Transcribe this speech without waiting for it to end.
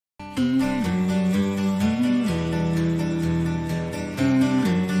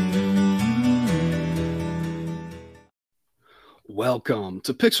Welcome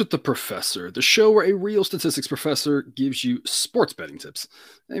to Picks with the Professor, the show where a real statistics professor gives you sports betting tips.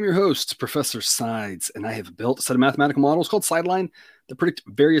 I'm your host, Professor Sides, and I have built a set of mathematical models called Sideline that predict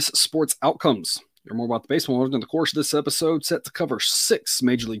various sports outcomes. You'll hear more about the baseball models in the course of this episode, set to cover 6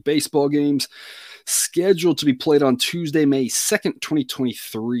 Major League Baseball games scheduled to be played on Tuesday, May 2nd,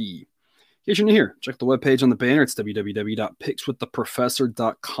 2023. In case you're new here, check the webpage on the banner. It's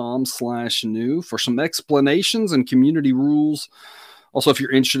www.pickswiththeprofessor.com/new for some explanations and community rules. Also, if you're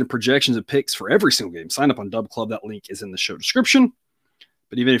interested in projections and picks for every single game, sign up on Dub Club. That link is in the show description.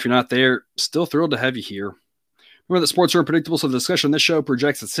 But even if you're not there, still thrilled to have you here. Remember that sports are unpredictable, so the discussion on this show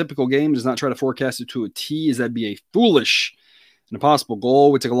projects a typical game, does not try to forecast it to a T, as that'd be a foolish and impossible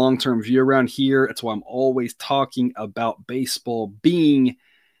goal. We take a long-term view around here. That's why I'm always talking about baseball being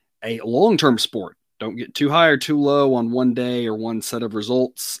a long-term sport. Don't get too high or too low on one day or one set of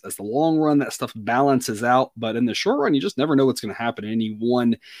results. As the long run, that stuff balances out. But in the short run, you just never know what's going to happen in any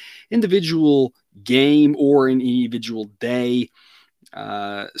one individual game or in any individual day.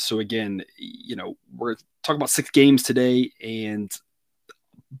 So again, we're talking about 6 games today and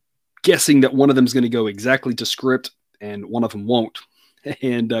guessing that one of them is going to go exactly to script and one of them won't.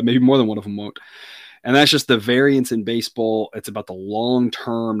 And maybe more than one of them won't. And that's just the variance in baseball. It's about the long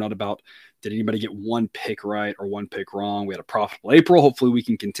term, not about did anybody get one pick right or one pick wrong. We had a profitable April. Hopefully we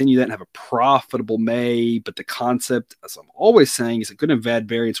can continue that and have a profitable May. But the concept, as I'm always saying, is a good and bad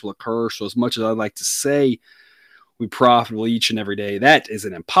variance will occur. So as much as I'd like to say we profitable each and every day, that is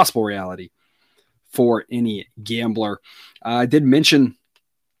an impossible reality for any gambler. I did mention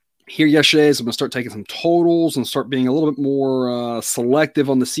here yesterday is I'm going to start taking some totals and start being a little bit more selective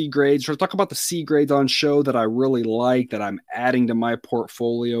on the C grades. We're talk about the C grades on show that I really like, that I'm adding to my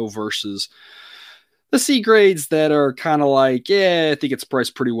portfolio versus the C grades that are kind of like, yeah, I think it's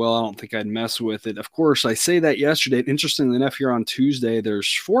priced pretty well. I don't think I'd mess with it. Of course, I say that yesterday. Interestingly enough, here on Tuesday,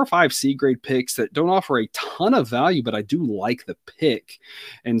 there's 4 or 5 C grade picks that don't offer a ton of value, but I do like the pick.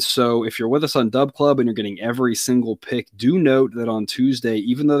 And so if you're with us on Dub Club and you're getting every single pick, do note that on Tuesday,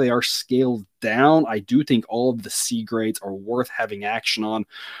 even though they are scaled down, I do think all of the C grades are worth having action on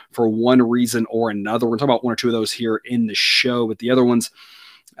for one reason or another. We're talking about 1 or 2 of those here in the show, but the other ones,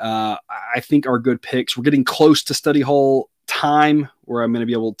 I think are good picks. We're getting close to study hall time where I'm going to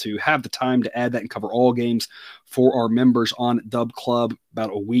be able to have the time to add that and cover all games for our members on Dub Club, about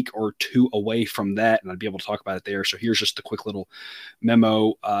a week or 2 away from that. And I'd be able to talk about it there. So here's just a quick little memo.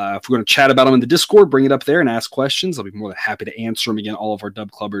 If we're going to chat about them in the Discord, bring it up there and ask questions. I'll be more than happy to answer them. Again, all of our Dub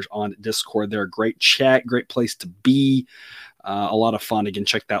Clubbers on Discord. They're a great chat, great place to be. A lot of fun. Again,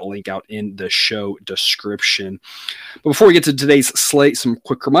 check that link out in the show description. But before we get to today's slate, some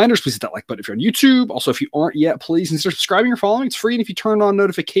quick reminders. Please hit that like button if you're on YouTube. Also, if you aren't yet, please consider subscribing or following. It's free, and if you turn on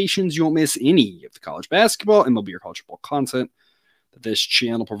notifications, you won't miss any of the college basketball, MLB, or college football content that this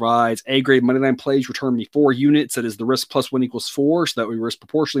channel provides. A-grade moneyline plays return me 4 units. That is the risk plus win equals 4, so that we risk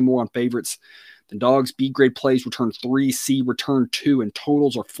proportionally more on favorites than dogs. B-grade plays return 3, C return 2, and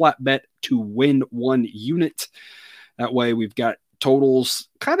totals are flat bet to win 1 unit. That way we've got totals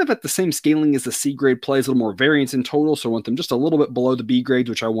kind of at the same scaling as the C grade plays, a little more variance in total. So I want them just a little bit below the B grades,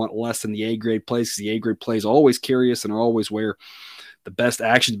 which I want less than the A grade plays, because the A grade plays are always curious and are always where the best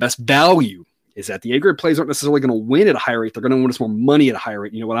action, the best value is at. The A grade plays aren't necessarily going to win at a high rate. They're going to win us more money at a high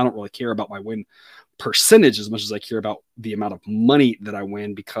rate. You know what? I don't really care about my win percentage as much as I care about the amount of money that I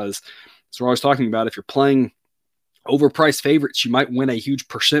win, because as we're always talking about, if you're playing overpriced favorites, you might win a huge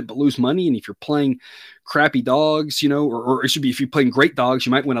percent but lose money. And if you're playing crappy dogs, or it should be, if you're playing great dogs, you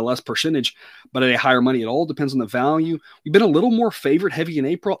might win a less percentage but at a higher money. It all depends on the value. We've been a little more favorite heavy in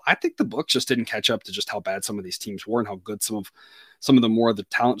April. I think the books just didn't catch up to just how bad some of these teams were and how good some of the more of the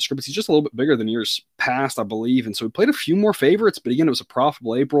talent discrepancy, just a little bit bigger than years past, I believe. And so we played a few more favorites, but again, it was a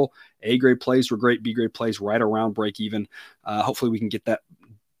profitable April. A grade plays were great. B grade plays right around break even. Hopefully we can get that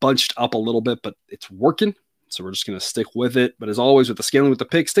bunched up a little bit, but it's working. So we're just going to stick with it. But as always, with the scaling with the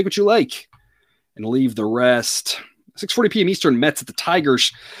picks, take what you like and leave the rest. 6:40 p.m. Eastern, Mets at the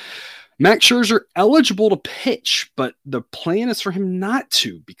Tigers. Max Scherzer eligible to pitch, but the plan is for him not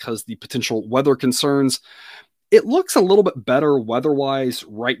to because the potential weather concerns. It looks a little bit better weather-wise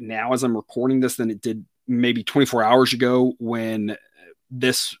right now as I'm recording this than it did maybe 24 hours ago when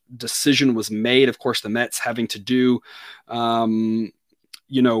this decision was made. Of course, the Mets having to do,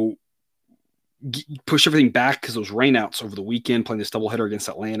 push everything back because those rainouts over the weekend, playing this doubleheader against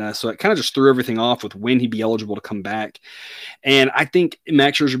Atlanta. So it kind of just threw everything off with when he'd be eligible to come back. And I think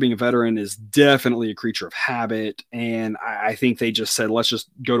Max Scherzer being a veteran is definitely a creature of habit. And I think they just said, let's just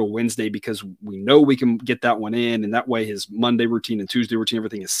go to Wednesday because we know we can get that one in. And that way his Monday routine and Tuesday routine,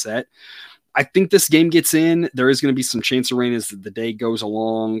 everything is set. I think this game gets in. There is going to be some chance of rain as the day goes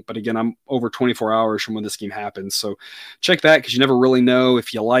along. But again, I'm over 24 hours from when this game happens. So check that because you never really know.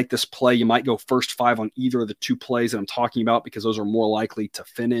 If you like this play, you might go first 5 on either of the 2 plays that I'm talking about because those are more likely to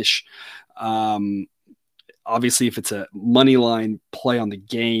finish. Obviously, if it's a money line play on the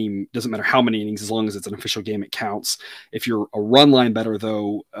game, doesn't matter how many innings, as long as it's an official game, it counts. If you're a run line better,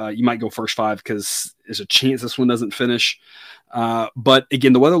 though, you might go first 5 because there's a chance this one doesn't finish. But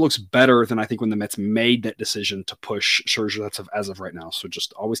again, the weather looks better than I think when the Mets made that decision to push Scherzer. That's as of right now. So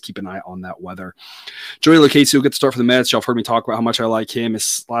just always keep an eye on that weather. Joey Lucchesi will get the start for the Mets. Y'all have heard me talk about how much I like him.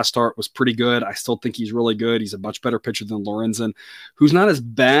 His last start was pretty good. I still think he's really good. He's a much better pitcher than Lorenzen, who's not as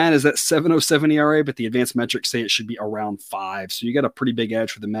bad as that 7.07 ERA, but the advanced metrics say it should be around 5. So you got a pretty big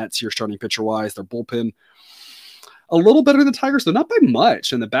edge for the Mets here starting pitcher-wise. Their bullpen a little better than the Tigers, though not by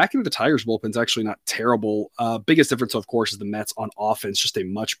much. And the back end of the Tigers bullpen is actually not terrible. Biggest difference, of course, is the Mets on offense, just a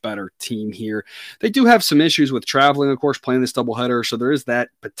much better team here. They do have some issues with traveling, of course, playing this doubleheader. So there is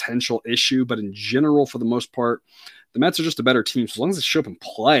that potential issue. But in general, for the most part, the Mets are just a better team. So as long as they show up and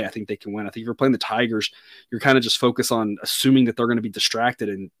play, I think they can win. I think if you're playing the Tigers, you're kind of just focused on assuming that they're going to be distracted.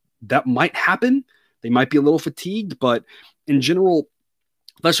 And that might happen. They might be a little fatigued. But in general,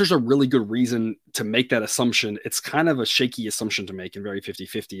 unless there's a really good reason to make that assumption, it's kind of a shaky assumption to make and very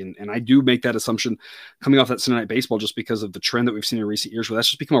 50-50. And I do make that assumption coming off that Sunday Night Baseball just because of the trend that we've seen in recent years where that's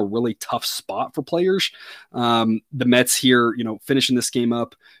just become a really tough spot for players. The Mets here, finishing this game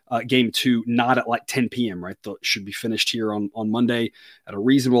up, game 2, not at like 10 p.m., right? It should be finished here on Monday at a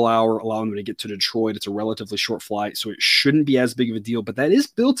reasonable hour, allowing them to get to Detroit. It's a relatively short flight, so it shouldn't be as big of a deal. But that is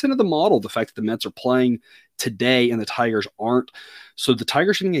built into the model, the fact that the Mets are playing today and the Tigers aren't. So the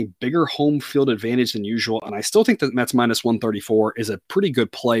Tigers are getting a bigger home field advantage than usual. And I still think that Mets minus 134 is a pretty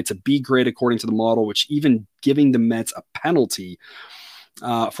good play. It's a B grade according to the model, which even giving the Mets a penalty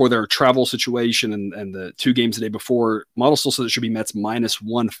for their travel situation and the 2 games the day before, model still says it should be Mets minus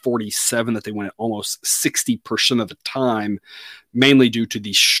 147, that they win it almost 60% of the time, mainly due to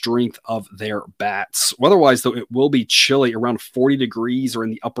the strength of their bats. Otherwise, though, it will be chilly, around 40 degrees or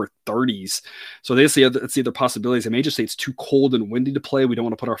in the upper 30s. So that's the other possibilities. They may just say it's too cold and windy to play. We don't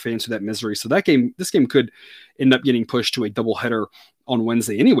want to put our fans through that misery. So this game could end up getting pushed to a doubleheader on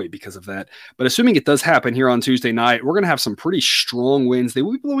Wednesday anyway because of that. But assuming it does happen here on Tuesday night, we're going to have some pretty strong winds. They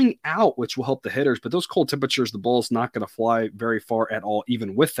will be blowing out, which will help the hitters, but those cold temperatures, the ball's not going to fly very far at all,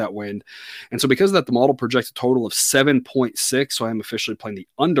 even with that wind. And so because of that, the model projects a total of 7.6. So I'm officially playing the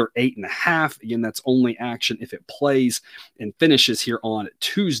under 8.5. Again, that's only action if it plays and finishes here on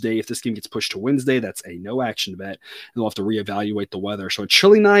Tuesday. If this game gets pushed to Wednesday, that's a no action bet. And they'll have to reevaluate the weather. So a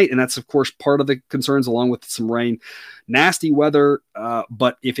chilly night, and that's of course part of the concerns along with some rain. Nasty weather,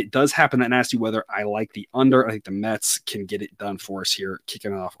 but if it does happen, that nasty weather, I like the under. I think the Mets can get it done for us here,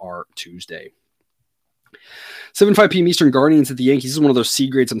 kicking off our Tuesday. 7:05 p.m. Eastern, Guardians at the Yankees. This is one of those C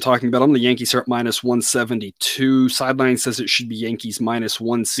grades I'm talking about. I'm the Yankees are at minus 172. Sideline says it should be Yankees minus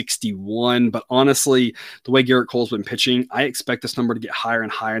 161. But honestly, the way Garrett Cole's been pitching, I expect this number to get higher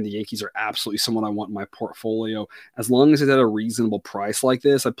and higher. And the Yankees are absolutely someone I want in my portfolio. As long as it's at a reasonable price like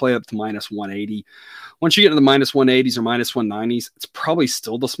this, I play up to minus 180. Once you get into the minus 180s or minus 190s, it's probably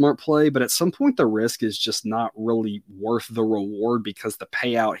still the smart play. But at some point, the risk is just not really worth the reward because the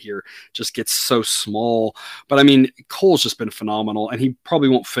payout here just gets so small. But I mean, Cole's just been phenomenal, and he probably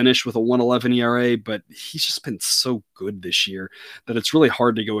won't finish with a 1.11 ERA, but he's just been so good this year that it's really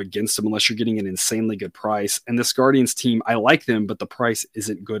hard to go against him unless you're getting an insanely good price. And this Guardians team, I like them, but the price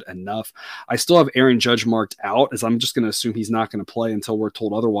isn't good enough. I still have Aaron Judge marked out, as I'm just going to assume he's not going to play until we're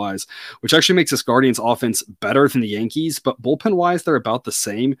told otherwise, which actually makes this Guardians offense better than the Yankees, but bullpen-wise, they're about the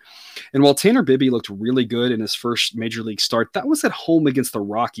same. And while Tanner Bibby looked really good in his first major league start, that was at home against the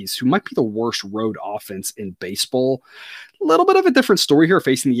Rockies, who might be the worst road offense in baseball. A little bit of a different story here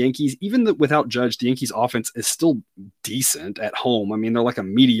facing the Yankees. Even without Judge, the Yankees offense is still decent at home. I mean, they're like a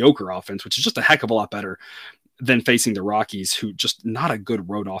mediocre offense, which is just a heck of a lot better than facing the Rockies, who just not a good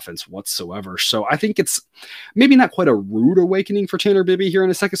road offense whatsoever. So I think it's maybe not quite a rude awakening for Tanner Bibby here in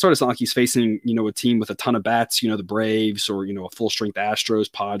his second start. It's not like he's facing, a team with a ton of bats, the Braves or, a full strength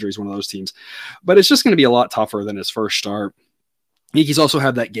Astros, Padres, one of those teams. But it's just going to be a lot tougher than his first start. Yankees also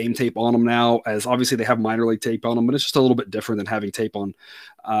have that game tape on them now, as obviously they have minor league tape on them, but it's just a little bit different than having tape on,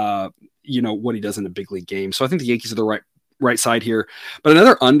 what he does in a big league game. So I think the Yankees are the right right side here. But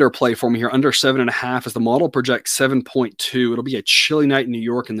another underplay for me here, under 7.5, as the model projects 7.2. It'll be a chilly night in New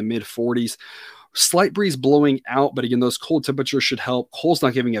York in the mid 40s. Slight breeze blowing out, but again, those cold temperatures should help. Cole's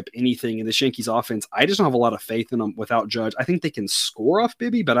not giving up anything in this Yankees offense. I just don't have a lot of faith in them without Judge. I think they can score off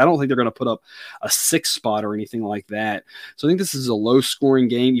Bibby, but I don't think they're going to put up a 6 spot or anything like that. So I think this is a low scoring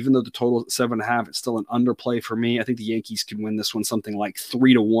game, even though the total is 7.5. It's still an underplay for me. I think the Yankees could win this one something like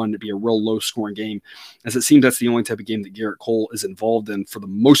 3-1 to be a real low scoring game, as it seems that's the only type of game that Garrett Cole is involved in for the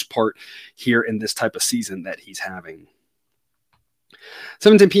most part here in this type of season that he's having.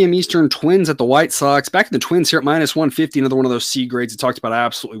 7:10 p.m. Eastern, Twins at the White Sox. Back to the Twins here at -150, another one of those C grades I talked about I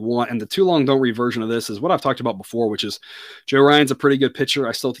absolutely want. And the too long don't read version of this is what I've talked about before, which is Joe Ryan's a pretty good pitcher.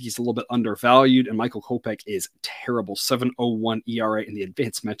 I still think he's a little bit undervalued, and Michael Kopech is terrible. 7.01 ERA in the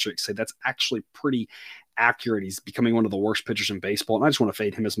advanced metrics say that's actually pretty accurate. He's becoming one of the worst pitchers in baseball, and I just want to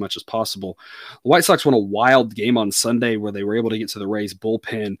fade him as much as possible. The White Sox won a wild game on Sunday where they were able to get to the Rays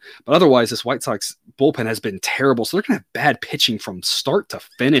bullpen, but otherwise this White Sox bullpen has been terrible, so they're going to have bad pitching from start to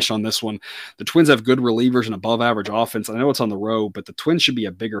finish on this one. The Twins have good relievers and above average offense. I know it's on the road, but the Twins should be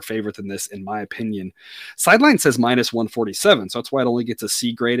a bigger favorite than this in my opinion. Sideline says -147, so that's why it only gets a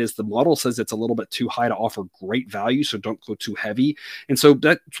C grade, as the model says it's a little bit too high to offer great value, so don't go too heavy. And so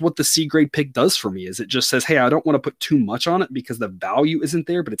that's what the C grade pick does for me, is it just says, hey, I don't want to put too much on it because the value isn't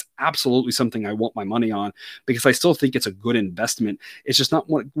there, but it's absolutely something I want my money on because I still think it's a good investment. It's just not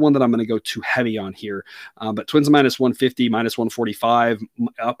one that I'm going to go too heavy on here. But Twins -150, -145,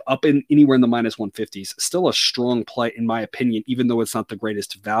 up in anywhere in the -150s. Still a strong play in my opinion, even though it's not the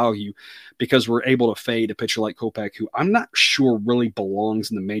greatest value, because we're able to fade a pitcher like Kopech, who I'm not sure really belongs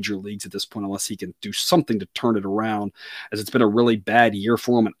in the major leagues at this point unless he can do something to turn it around, as it's been a really bad year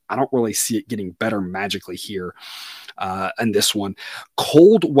for him, and I don't really see it getting better magically here in this one.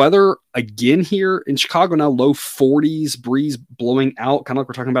 Cold weather again here in Chicago now, low 40s, breeze blowing out, kind of like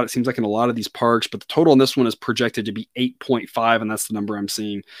we're talking about, it seems like in a lot of these parks, but the total on this one is projected to be 8.5, and that's the number I'm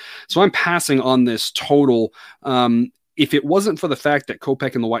seeing. So I'm passing on this total. If it wasn't for the fact that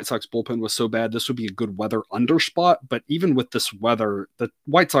Kopech and the White Sox bullpen was so bad, this would be a good weather under spot. But even with this weather, the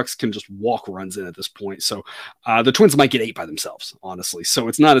White Sox can just walk runs in at this point. So the Twins might get 8 by themselves, honestly. So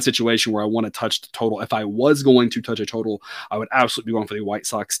it's not a situation where I want to touch the total. If I was going to touch a total, I would absolutely be going for the White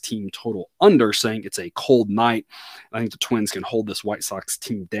Sox team total under, saying it's a cold night. I think the Twins can hold this White Sox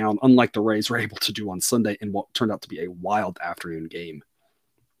team down, unlike the Rays were able to do on Sunday in what turned out to be a wild afternoon game.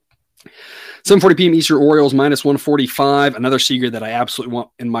 7:40 p.m. Eastern, Orioles -145. Another C-grade that I absolutely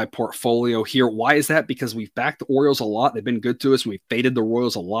want in my portfolio here. Why is that? Because we've backed the Orioles a lot. They've been good to us. And we've faded the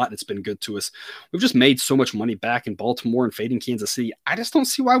Royals a lot. And it's been good to us. We've just made so much money back in Baltimore and fading Kansas City. I just don't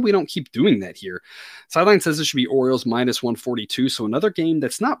see why we don't keep doing that here. Sideline says it should be Orioles -142. So another game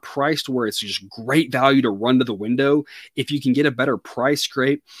that's not priced where it's just great value to run to the window. If you can get a better price,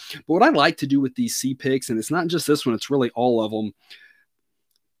 great. But what I like to do with these C picks, and it's not just this one, it's really all of them,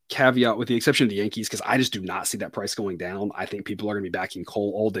 caveat with the exception of the Yankees, because I just do not see that price going down. I think people are going to be backing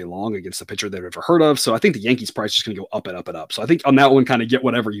Cole all day long against a pitcher they've ever heard of. So I think the Yankees price is just going to go up and up and up. So I think on that one, kind of get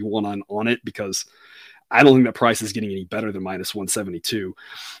whatever you want on it, because I don't think that price is getting any better than -172.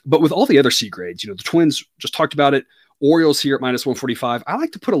 But with all the other C grades, the Twins just talked about it. Orioles here at -145. I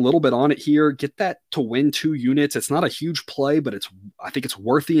like to put a little bit on it here, get that to win 2 units. It's not a huge play, but I think it's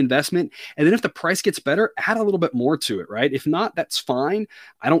worth the investment. And then if the price gets better, add a little bit more to it, right? If not, that's fine.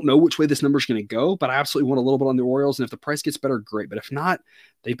 I don't know which way this number is going to go, but I absolutely want a little bit on the Orioles. And if the price gets better, great. But if not,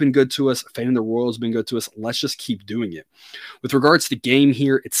 they've been good to us. Fading the Royals have been good to us. Let's just keep doing it. With regards to the game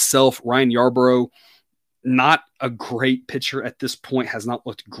here itself, Ryan Yarbrough, not a great pitcher at this point, has not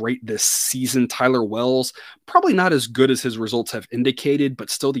looked great this season. Tyler Wells, probably not as good as his results have indicated, but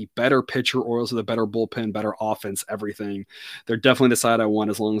still the better pitcher. Orioles are the better bullpen, better offense, everything. They're definitely the side I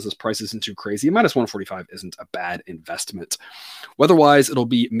want as long as this price isn't too crazy. -145 isn't a bad investment. Weather-wise, it'll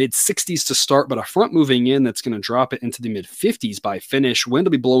be mid-60s to start, but a front moving in that's going to drop it into the mid-50s by finish. Wind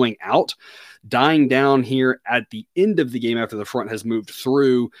will be blowing out, dying down here at the end of the game after the front has moved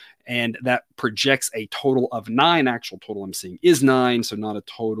through, and that projects a total of 9. Actual total I'm seeing is 9, so not a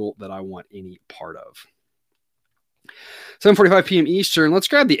total that I want any part of. 7:45 p.m. Eastern. Let's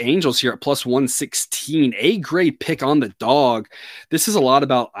grab the Angels here at +116. A grade pick on the dog. This is a lot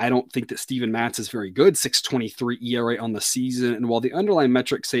about, I don't think that Steven Matz is very good. 6.23 ERA on the season. And while the underlying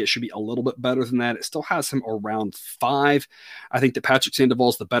metrics say it should be a little bit better than that, it still has him around 5. I think that Patrick Sandoval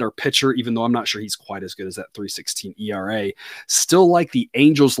is the better pitcher, even though I'm not sure he's quite as good as that 3.16 ERA. Still like the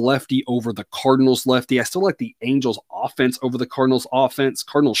Angels lefty over the Cardinals lefty. I still like the Angels offense over the Cardinals offense.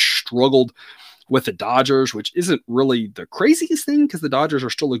 Cardinals struggled with the Dodgers, which isn't really the craziest thing because the Dodgers are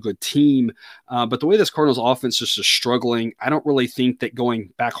still a good team. But the way this Cardinals offense just is struggling, I don't really think that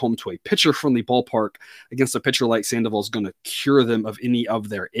going back home to a pitcher-friendly ballpark against a pitcher like Sandoval is going to cure them of any of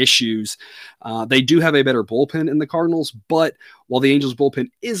their issues. They do have a better bullpen in the Cardinals, but while the Angels bullpen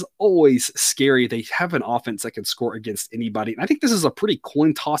is always scary, they have an offense that can score against anybody. And I think this is a pretty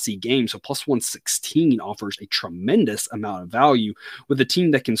coin-tossy game, so plus 116 offers a tremendous amount of value with a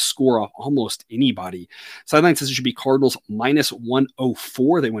team that can score off almost anybody. Sideline says it should be Cardinals minus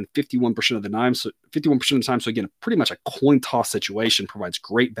 104. They win 51% of the time, so 51% of the time. So again, pretty much a coin toss situation, provides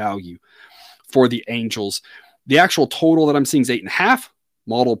great value for the Angels. The actual total that I'm seeing is 8.5.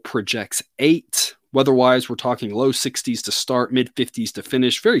 Model projects 8. Weather-wise, we're talking low 60s to start, mid 50s to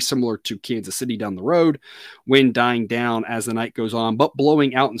finish, very similar to Kansas City down the road. Wind dying down as the night goes on, but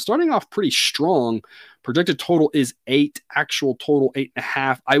blowing out and starting off pretty strong. Projected total is 8, actual total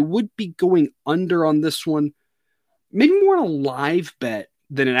 8.5. I would be going under on this one, maybe more on a live bet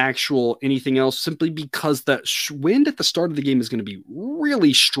than an actual anything else, simply because that wind at the start of the game is going to be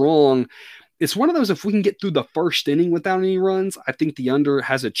really strong. It's one of those, if we can get through the first inning without any runs, I think the under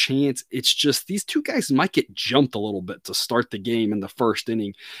has a chance. It's just these two guys might get jumped a little bit to start the game in the first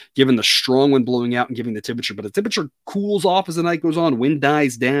inning, given the strong wind blowing out and giving the temperature. But the temperature cools off as the night goes on, wind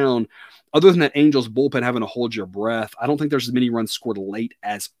dies down. Other than that Angels bullpen having to hold your breath, I don't think there's as many runs scored late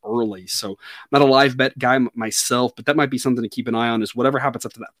as early. So I'm not a live bet guy myself, but that might be something to keep an eye on, is whatever happens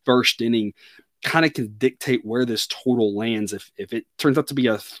after that first inning kind of can dictate where this total lands. If it turns out to be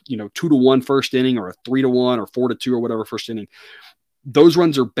a 2-1 first inning, or a 3-1 or 4-2 or whatever first inning, those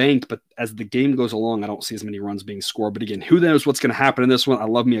runs are banked. But as the game goes along, I don't see as many runs being scored. But again, who knows what's going to happen in this one? I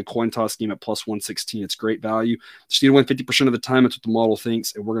love me a coin toss game at plus 116. It's great value. Just need to win 50% of the time. That's what the model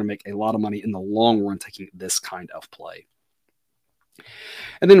thinks, and we're going to make a lot of money in the long run taking this kind of play.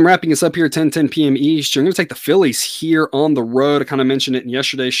 And then wrapping us up here at 10 p.m. Eastern, I'm going to take the Phillies here on the road. I kind of mentioned it in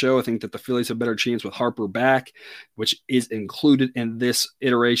yesterday's show. I think that the Phillies have a better chance with Harper back, which is included in this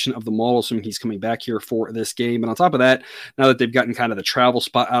iteration of the model, assuming he's coming back here for this game. And on top of that, now that they've gotten kind of the travel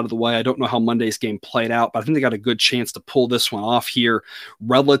spot out of the way, I don't know how Monday's game played out, but I think they got a good chance to pull this one off here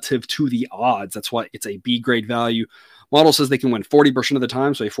relative to the odds. That's why it's a B grade value. Model says they can win 40% of the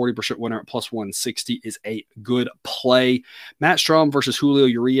time, so a 40% winner at plus 160 is a good play. Matt Strahm versus Julio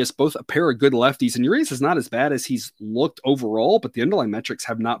Urias, both a pair of good lefties, and Urias is not as bad as he's looked overall, but the underlying metrics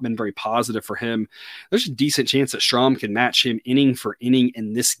have not been very positive for him. There's a decent chance that Strahm can match him inning for inning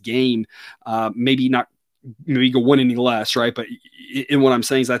in this game. Maybe not go one inning less, right? But in what I'm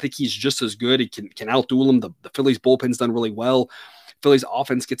saying is I think he's just as good. He can outduel him. The Phillies bullpen's done really well. Phillies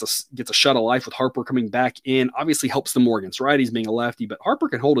offense gets a shot of life with Harper coming back in. Obviously helps them more against righties being a lefty, but Harper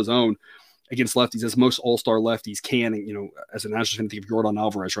can hold his own against lefties, as most all-star lefties can. And, as an Nationals fan, think of Jordan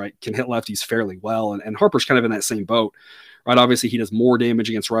Alvarez, right? Can hit lefties fairly well. And Harper's kind of in that same boat, right? Obviously he does more damage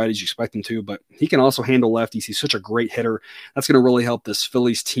against righties. You expect him to, but he can also handle lefties. He's such a great hitter. That's going to really help this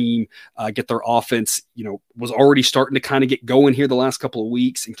Phillies team get their offense, was already starting to kind of get going here the last couple of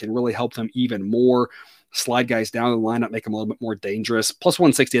weeks, and can really help them even more. Slide guys down the lineup, make them a little bit more dangerous. Plus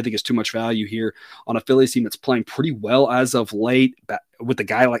 160, I think, is too much value here on a Phillies team that's playing pretty well as of late, with a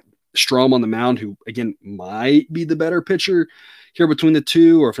guy like Strahm on the mound, who, again, might be the better pitcher here between the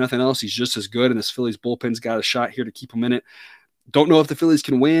two, or if nothing else, he's just as good, and this Phillies bullpen's got a shot here to keep him in it. Don't know if the Phillies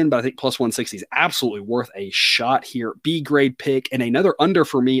can win, but I think plus 160 is absolutely worth a shot here. B-grade pick, and another under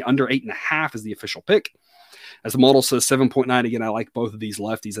for me, under 8.5 is the official pick. As the model says, 7.9. Again, I like both of these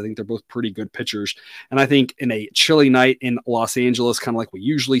lefties. I think they're both pretty good pitchers. And I think in a chilly night in Los Angeles, kind of like we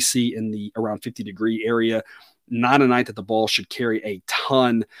usually see in the around 50-degree area, not a night that the ball should carry a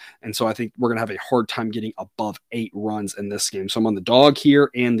ton. And so I think we're going to have a hard time getting above 8 runs in this game. So I'm on the dog here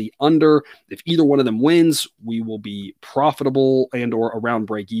and the under. If either one of them wins, we will be profitable and or around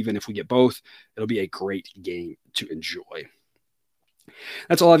break even. If we get both, it'll be a great game to enjoy.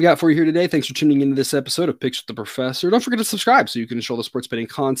 That's all I've got for you here today. Thanks for tuning into this episode of Picks with the Professor. Don't forget to subscribe so you can enjoy the sports betting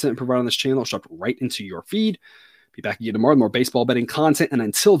content provided on this channel. It's dropped right into your feed. Be back again tomorrow with more baseball betting content. And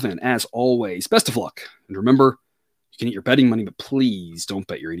until then, as always, best of luck. And remember, you can eat your betting money, but please don't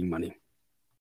bet your eating money.